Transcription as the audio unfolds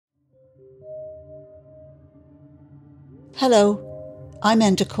Hello, I'm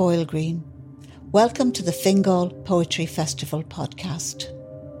Enda Coyle Green. Welcome to the Fingal Poetry Festival podcast.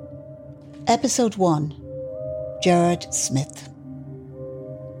 Episode 1, Gerard Smyth.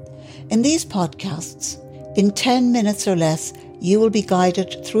 In these podcasts, in 10 minutes or less, you will be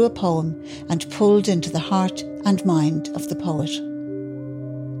guided through a poem and pulled into the heart and mind of the poet.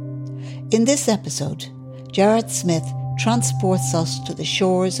 In this episode, Gerard Smyth transports us to the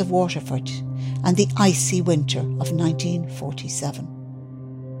shores of Waterford and the icy winter of 1947.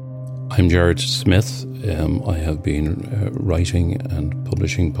 I'm Gerard Smyth. I have been writing and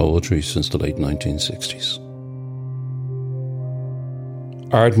publishing poetry since the late 1960s.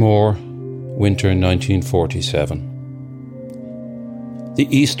 Ardmore, winter 1947. The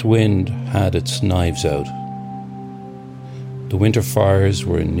east wind had its knives out. The winter fires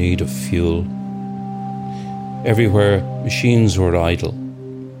were in need of fuel. Everywhere machines were idle.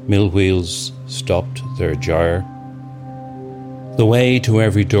 Mill wheels stopped their gyre. The way to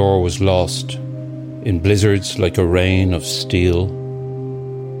every door was lost in blizzards like a rain of steel.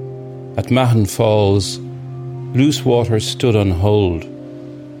 At Mahon Falls, loose water stood on hold,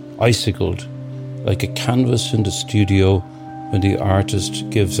 icicled like a canvas in the studio when the artist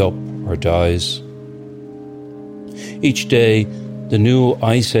gives up or dies. Each day, the new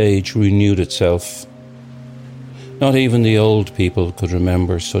ice age renewed itself. Not even the old people could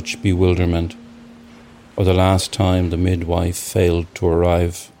remember such bewilderment, or the last time the midwife failed to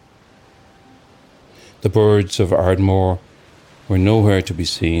arrive. The birds of Ardmore were nowhere to be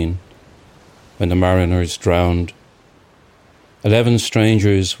seen when the mariners drowned. 11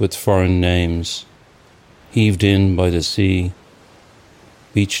 strangers with foreign names, heaved in by the sea,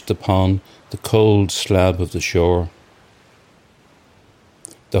 beached upon the cold slab of the shore.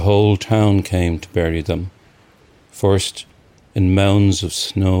 The whole town came to bury them. First in mounds of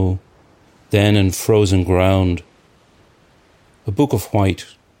snow, then in frozen ground. A book of white,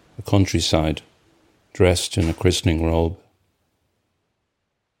 a countryside, dressed in a christening robe.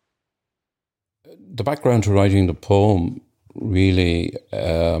 The background to writing the poem really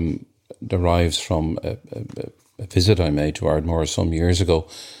derives from a visit I made to Ardmore some years ago.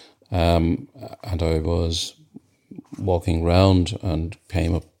 And I was walking round and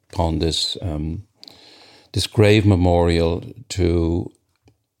came upon this grave memorial to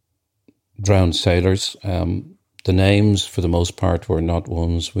drowned sailors. The names, for the most part, were not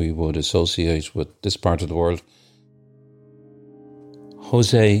ones we would associate with this part of the world.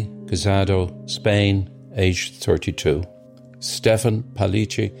 Jose Guisado, Spain, aged 32. Stefan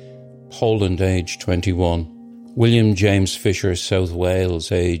Palici, Poland, aged 21. William James Fisher, South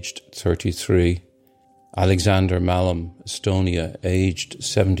Wales, aged 33. Alexander Malum, Estonia, aged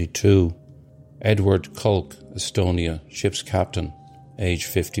 72. Edward Kulk, Estonia, ship's captain, age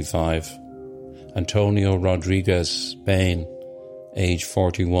 55. Antonio Rodriguez, Spain, age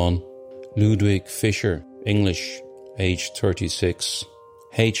 41. Ludwig Fischer, English, age 36.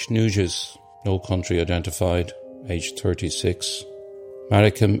 H. Nugez, no country identified, age 36.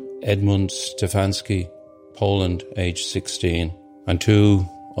 Marek Edmund Stefanski, Poland, age 16. And 2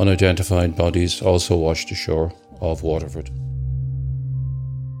 unidentified bodies also washed ashore off Waterford.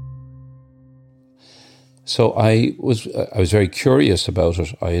 So I was very curious about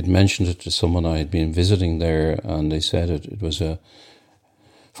it. I had mentioned it to someone I had been visiting there, and they said it was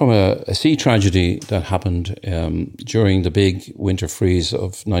from a sea tragedy that happened during the big winter freeze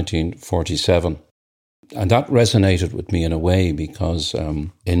of 1947. And that resonated with me in a way because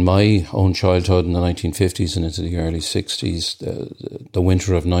in my own childhood in the 1950s and into the early 60s, the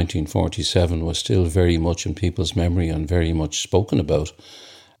winter of 1947 was still very much in people's memory and very much spoken about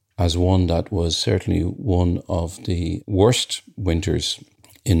as one that was certainly one of the worst winters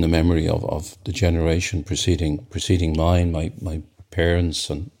in the memory of the generation preceding mine, my parents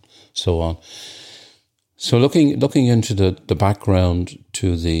and so on. So looking into the background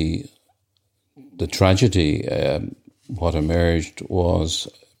to the tragedy, what emerged was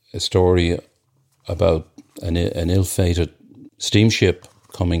a story about an ill-fated steamship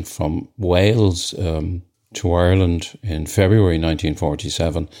coming from Wales to Ireland in February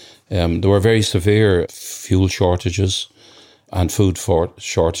 1947. There were very severe fuel shortages and food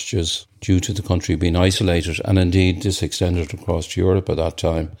shortages due to the country being isolated, and indeed this extended across Europe at that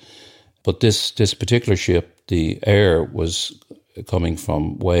time. But this particular ship, the Air, was coming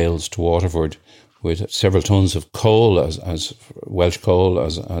from Wales to Waterford with several tons of coal, as Welsh coal,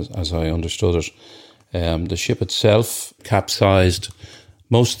 as I understood it. The ship itself capsized.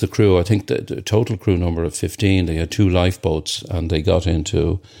 Most of the crew, I think the total crew number of 15, they had 2 lifeboats and they got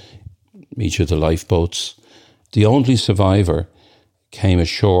into each of the lifeboats. The only survivor came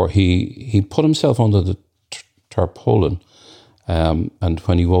ashore. He put himself under the tarpaulin. And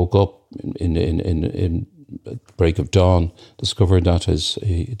when he woke up in break of dawn, discovered that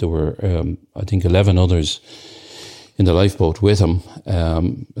there were, I think, 11 others in the lifeboat with him.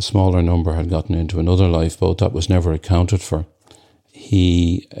 A smaller number had gotten into another lifeboat that was never accounted for.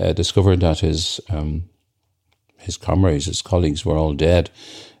 He discovered that his comrades, his colleagues, were all dead.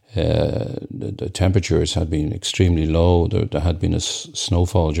 The temperatures had been extremely low. There had been a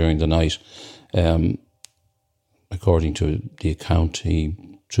snowfall during the night. According to the account, he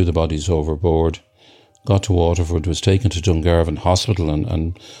threw the bodies overboard, got to Waterford, was taken to Dungarvan Hospital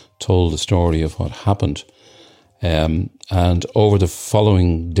and told the story of what happened. And over the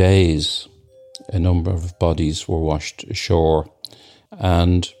following days, a number of bodies were washed ashore.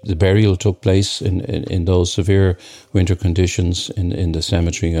 And the burial took place in those severe winter conditions in the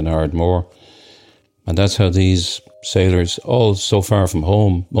cemetery in Ardmore. And that's how these sailors, all so far from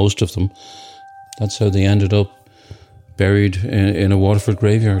home, most of them, that's how they ended up buried in a Waterford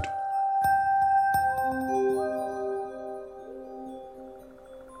graveyard.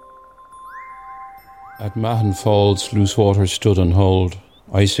 At Mahon Falls, loose water stood on hold,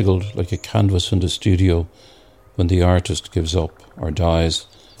 icicled like a canvas in the studio when the artist gives up or dies.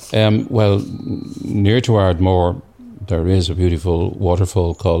 Well, near to Ardmore, there is a beautiful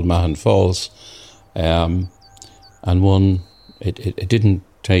waterfall called Mahon Falls. And it didn't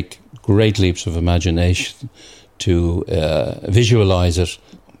take great leaps of imagination to visualise it,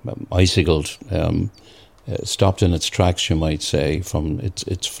 icicled, stopped in its tracks, you might say, from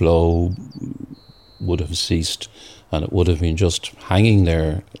its flow would have ceased, and it would have been just hanging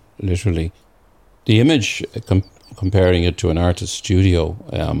there, literally. The image, comparing it to an artist's studio,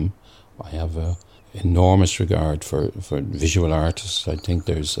 I have an enormous regard for visual artists. I think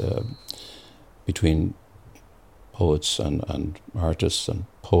there's, between poets and artists and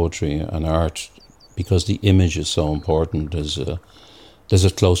poetry and art, because the image is so important, there's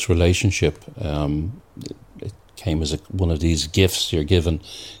a close relationship. It came as one of these gifts you're given.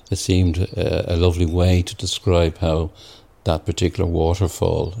 It seemed a lovely way to describe how that particular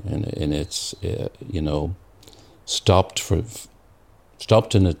waterfall in its stopped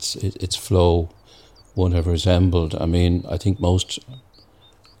in its flow would have resembled. I mean, I think most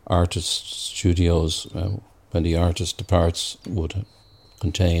artists' studios, when the artist departs, would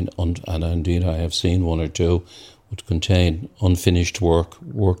contain, and indeed I have seen one or two, would contain unfinished work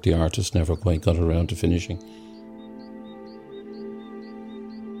the artist never quite got around to finishing.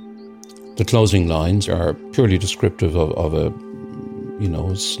 The closing lines are purely descriptive of a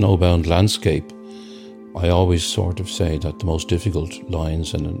snowbound landscape. I always sort of say that the most difficult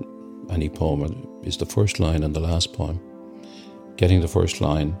lines in any poem is the first line and the last poem. Getting the first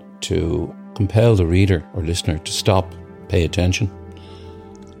line to compel the reader or listener to stop, pay attention.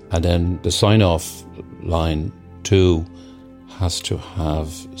 And then the sign-off line, too, has to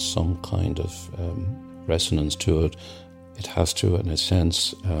have some kind of resonance to it. It has to, in a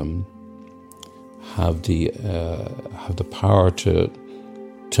sense, have the power to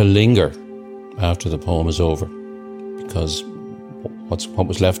linger after the poem is over, because what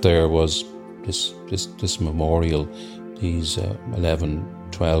was left there was this memorial, these 11,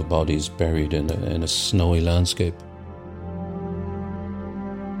 12 bodies buried in a snowy landscape.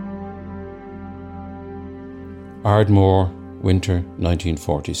 Ardmore, winter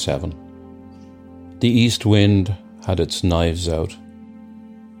 1947. The east wind had its knives out.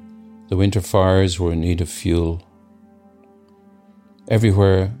 The winter fires were in need of fuel.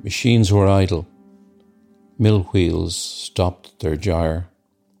 Everywhere machines were idle. Mill wheels stopped their gyre.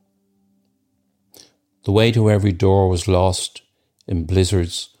 The way to every door was lost in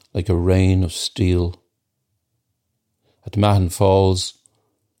blizzards like a rain of steel. At Mahon Falls,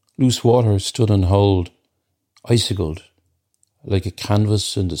 loose water stood on hold, icicled like a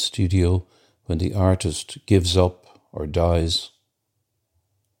canvas in the studio when the artist gives up or dies.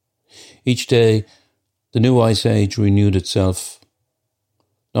 Each day, the new ice age renewed itself.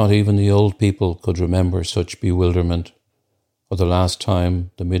 Not even the old people could remember such bewilderment, or the last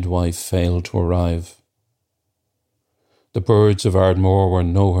time the midwife failed to arrive. The birds of Ardmore were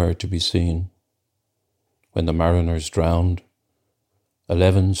nowhere to be seen. When the mariners drowned,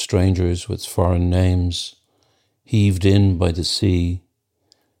 11 strangers with foreign names, heaved in by the sea,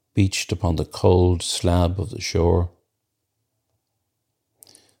 beached upon the cold slab of the shore.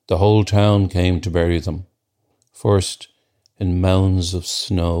 The whole town came to bury them, first in mounds of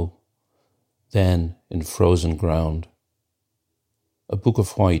snow, then in frozen ground. A book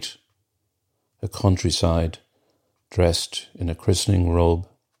of white, a countryside dressed in a christening robe.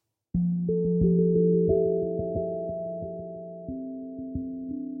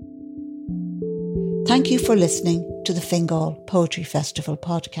 Thank you for listening to the Fingal Poetry Festival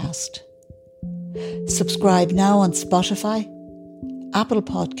podcast. Subscribe now on Spotify, Apple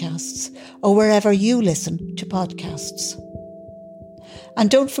Podcasts, or wherever you listen to podcasts. And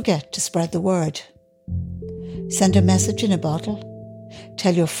don't forget to spread the word. Send a message in a bottle,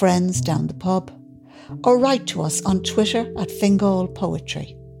 tell your friends down the pub, or write to us on Twitter at Fingal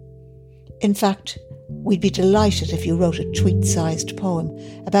Poetry. In fact, we'd be delighted if you wrote a tweet-sized poem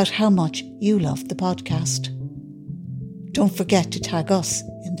about how much you love the podcast. Don't forget to tag us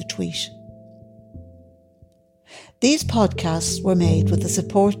in the tweet. These podcasts were made with the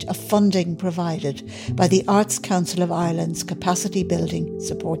support of funding provided by the Arts Council of Ireland's Capacity Building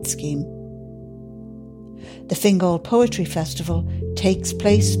Support Scheme. The Fingal Poetry Festival takes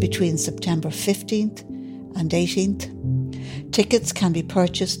place between September 15th and 18th. Tickets can be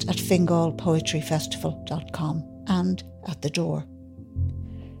purchased at fingalpoetryfestival.com and at the door.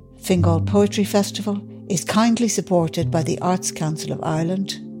 Fingal Poetry Festival is kindly supported by the Arts Council of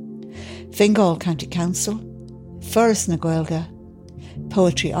Ireland, Fingal County Council, Ferris na Gaeilge,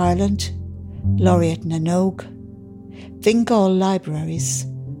 Poetry Ireland, Laureate na Nóg, Fingal Libraries,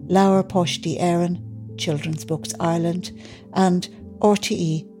 Laura Poshti Éireann, Children's Books Ireland, and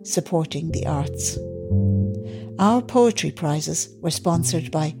RTE Supporting the Arts. Our poetry prizes were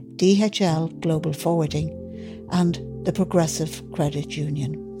sponsored by DHL Global Forwarding and the Progressive Credit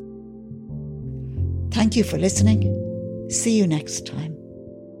Union. Thank you for listening. See you next time.